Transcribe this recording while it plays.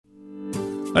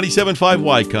97.5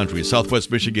 Y Country, Southwest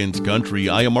Michigan's country.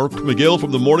 I am Mark McGill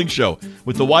from The Morning Show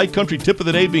with the Y Country tip of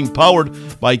the day being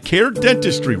powered by Care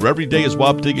Dentistry, where every day is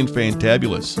whopping and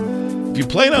fantabulous. If you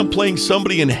plan on playing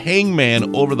somebody in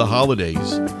Hangman over the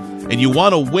holidays and you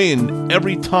want to win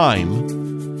every time,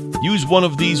 use one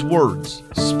of these words: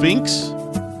 Sphinx,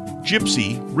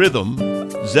 Gypsy, Rhythm,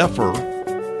 Zephyr,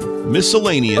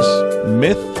 Miscellaneous,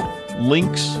 Myth,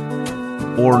 Lynx,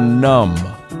 or Numb.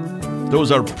 Those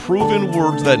are proven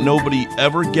words that nobody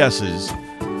ever guesses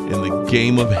in the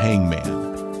game of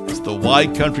Hangman. It's the Y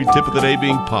Country tip of the day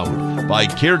being powered by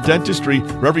Care Dentistry,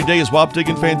 where every day is whopping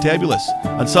and fantabulous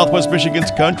on Southwest Michigan's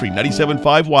country,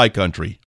 97.5 Y Country.